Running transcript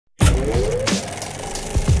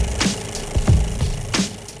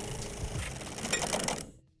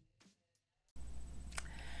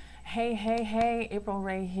Hey, April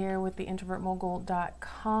Ray here with the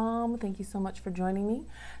introvertmogul.com. Thank you so much for joining me.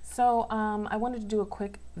 So I wanted to do a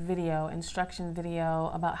quick instruction video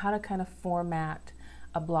about how to kind of format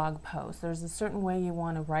a blog post. There's a certain way you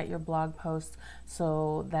want to write your blog post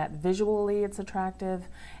so that visually it's attractive,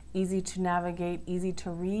 easy to navigate, easy to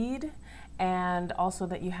read, and also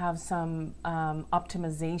that you have some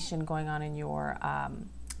optimization going on in your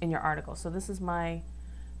article. So this is my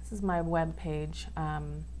web page,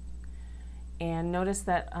 and notice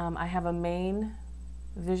that I have a main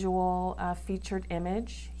visual featured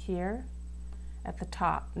image here at the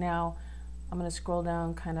top. Now I'm going to scroll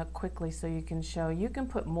down kind of quickly so you can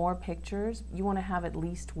put more pictures. You want to have at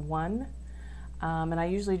least one, and I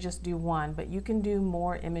usually just do one, but you can do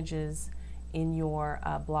more images in your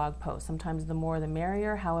blog post. Sometimes the more the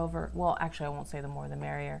merrier. However, well, actually I won't say the more the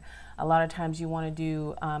merrier. A lot of times you want to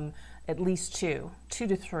do at least two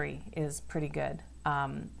to three is pretty good.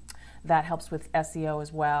 That helps with SEO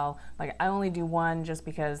as well. Like, I only do one just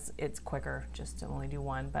because it's quicker just to only do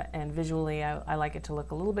one, and visually I like it to look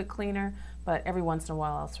a little bit cleaner, but every once in a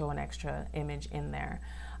while I'll throw an extra image in there.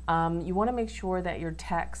 You want to make sure that your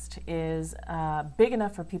text is big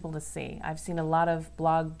enough for people to see. I've seen a lot of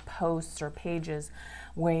blog posts or pages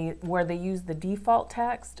where they use the default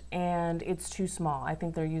text and it's too small. I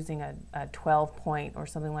think they're using a 12 point or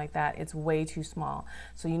something like that. It's way too small.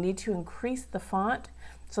 So you need to increase the font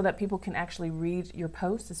so that people can actually read your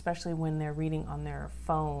post, especially when they're reading on their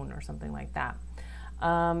phone or something like that.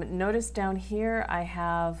 Notice down here I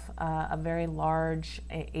have a very large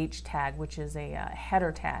H tag, which is a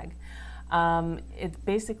header tag. It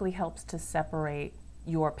basically helps to separate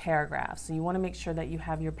your paragraphs. So you want to make sure that you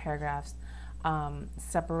have your paragraphs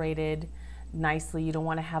separated nicely. You don't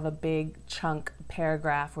want to have a big chunk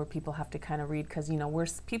paragraph where people have to kind of read, because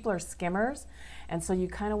people are skimmers, and so you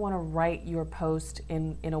kind of want to write your post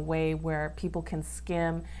in a way where people can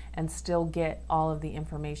skim and still get all of the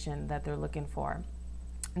information that they're looking for.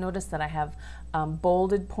 Notice that I have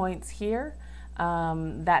bolded points here.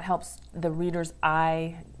 That helps the reader's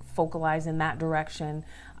eye focalize in that direction.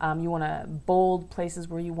 You want to bold places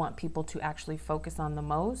where you want people to actually focus on the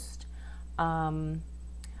most.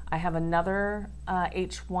 I have another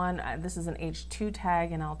H1, this is an H2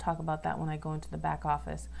 tag, and I'll talk about that when I go into the back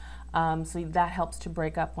office. So that helps to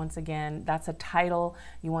break up, once again, that's a title.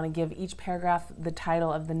 You want to give each paragraph the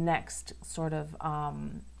title of the next sort of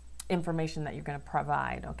information that you're going to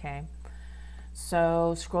provide, okay?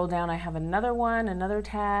 So scroll down, I have another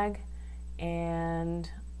tag, and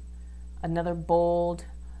another bold.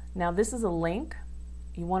 Now this is a link.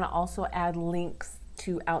 You want to also add links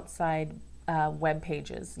to outside web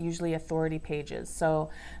pages, usually authority pages. So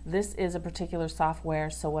this is a particular software,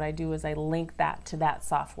 so what I do is I link that to that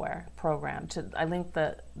software program. I link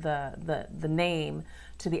the name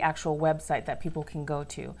to the actual website that people can go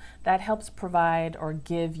to. That helps provide or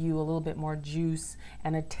give you a little bit more juice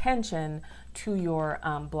and attention to your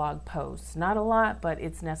blog posts. Not a lot, but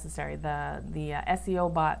it's necessary. The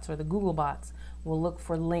SEO bots or the Google bots will look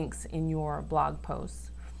for links in your blog posts.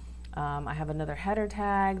 I have another header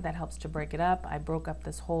tag that helps to break it up. I broke up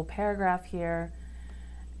this whole paragraph here,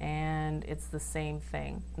 and it's the same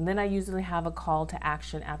thing. And then I usually have a call to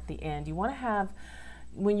action at the end. You want to have,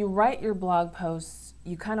 when you write your blog posts,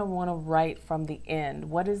 you kind of want to write from the end.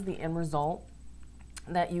 What is the end result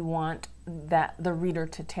that you want that the reader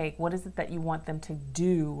to take? What is it that you want them to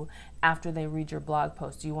do after they read your blog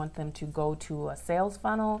post? Do you want them to go to a sales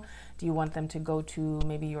funnel? Do you want them to go to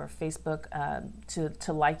maybe your Facebook,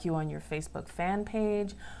 to like you on your Facebook fan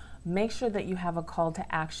page? Make sure that you have a call to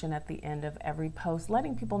action at the end of every post,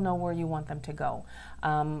 letting people know where you want them to go.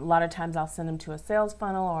 A lot of times I'll send them to a sales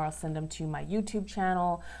funnel, or I'll send them to my YouTube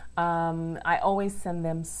channel. I always send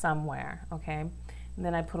them somewhere, okay? And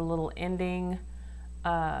then I put a little ending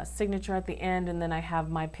signature at the end, and then I have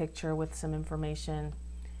my picture with some information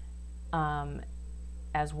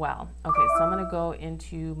as well. Okay, so I'm going to go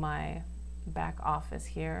into my back office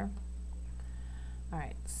here. All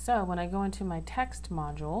right, so when I go into my text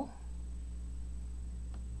module,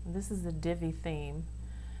 this is the Divi theme.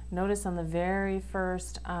 Notice on the very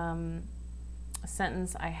first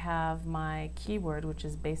sentence I have my keyword, which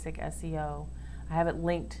is basic SEO. I have it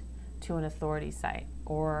linked to an authority site,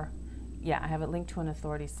 or yeah, I have it linked to an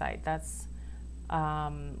authority site. That's,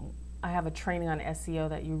 I have a training on SEO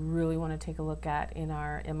that you really want to take a look at in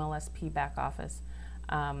our MLSP back office.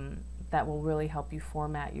 That will really help you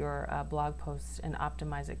format your blog posts and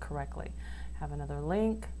optimize it correctly. Have another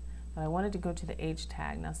link, but I wanted to go to the H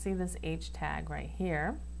tag. Now see this H tag right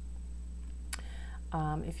here.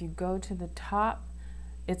 If you go to the top,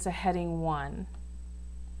 it's a heading 1.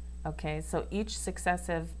 Okay, so each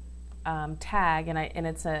successive tag, and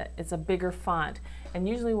it's a bigger font. And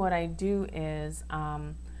usually what I do is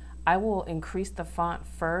I will increase the font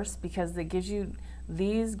first, because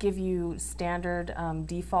these give you standard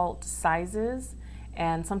default sizes,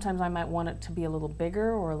 and sometimes I might want it to be a little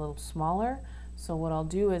bigger or a little smaller. So what I'll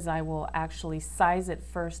do is I will actually size it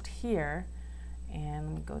first here, and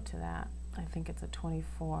let me go to that. I think it's a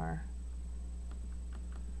 24.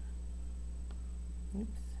 Oops.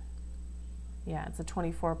 Yeah, it's a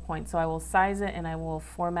 24 point. So I will size it and I will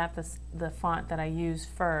format the font that I use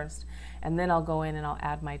first, and then I'll go in and I'll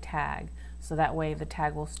add my tag. So that way the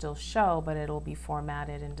tag will still show, but it'll be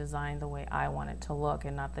formatted and designed the way I want it to look,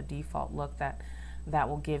 and not the default look that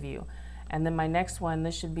will give you. And then my next one,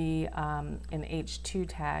 this should be an H2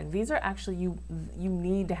 tag. These are actually, you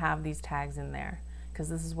need to have these tags in there, because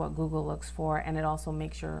this is what Google looks for, and it also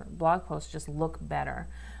makes your blog posts just look better.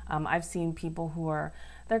 I've seen people who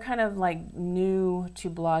they're kind of like new to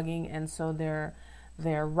blogging, and so their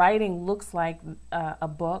writing looks like a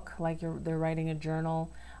book, like they're writing a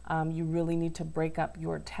journal. You really need to break up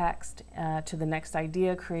your text to the next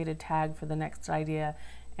idea, create a tag for the next idea,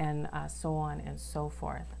 and so on and so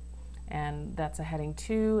forth. And that's a heading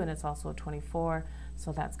 2, and it's also a 24,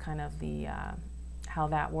 so that's kind of the how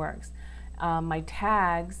that works. My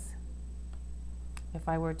tags, if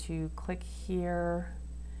I were to click here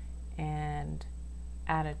and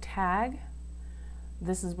add a tag,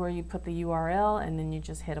 this is where you put the URL, and then you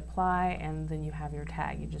just hit apply, and then you have your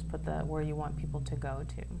tag. You just put where you want people to go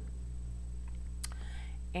to.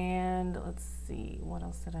 And let's see, what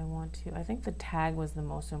else did I want to? I think the tag was the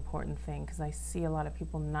most important thing, because I see a lot of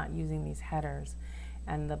people not using these headers,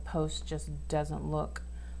 and the post just doesn't look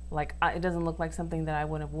like, it doesn't look like something that I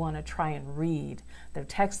would want to try and read. Their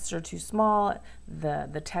texts are too small,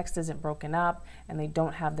 the text isn't broken up, and they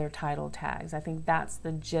don't have their title tags. I think that's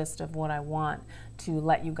the gist of what I want to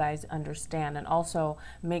let you guys understand. And also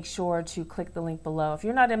make sure to click the link below. If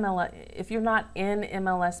you're not in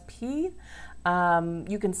MLSP,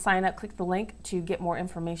 you can sign up, click the link to get more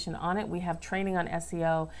information on it. We have training on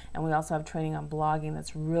SEO, and we also have training on blogging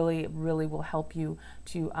that's really will help you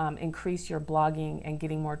to increase your blogging and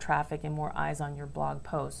getting more traffic and more eyes on your blog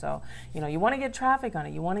post. So, you want to get traffic on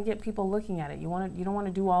it. You want to get people looking at it. You don't want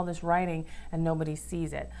to do all this writing and nobody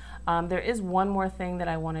sees it. There is one more thing that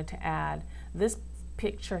I wanted to add. This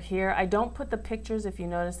picture here, I don't put the pictures. If you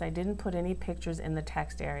notice, I didn't put any pictures in the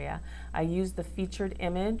text area. I used the featured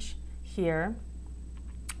image here,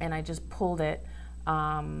 and I just pulled it.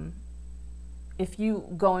 If you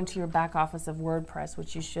go into your back office of WordPress,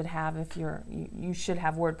 which you should have if you should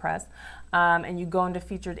have WordPress, and you go into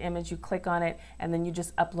featured image, you click on it, and then you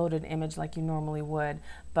just upload an image like you normally would.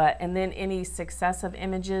 And then any successive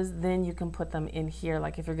images, then you can put them in here.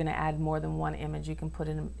 Like if you're going to add more than one image, you can put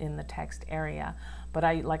it in the text area. But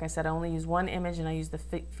like I said, I only use one image, and I use the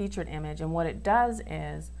featured image. And what it does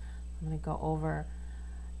is, I'm going to go over.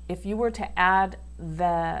 If you were to add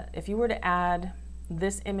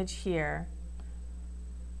this image here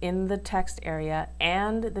in the text area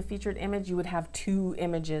and the featured image, you would have 2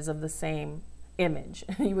 images of the same image.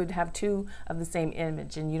 You would have 2 of the same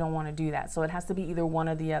image, and you don't want to do that. So it has to be either one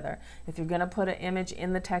or the other. If you're going to put an image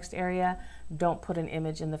in the text area, don't put an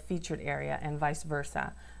image in the featured area, and vice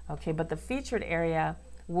versa. Okay, but the featured area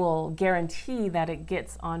will guarantee that it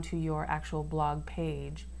gets onto your actual blog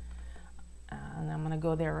page. And I'm going to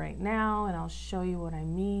go there right now, and I'll show you what I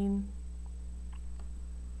mean.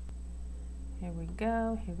 Here we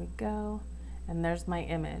go, here we go. And there's my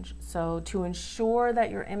image. So to ensure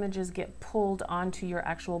that your images get pulled onto your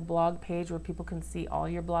actual blog page where people can see all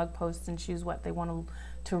your blog posts and choose what they want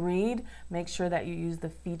to read, make sure that you use the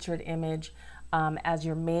featured image as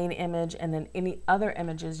your main image, and then any other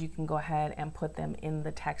images you can go ahead and put them in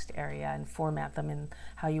the text area and format them in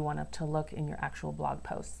how you want them to look in your actual blog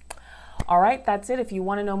posts. All right, that's it. If you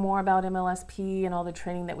want to know more about MLSP and all the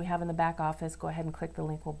training that we have in the back office, go ahead and click the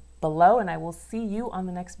link below, and I will see you on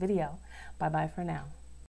the next video. Bye-bye for now.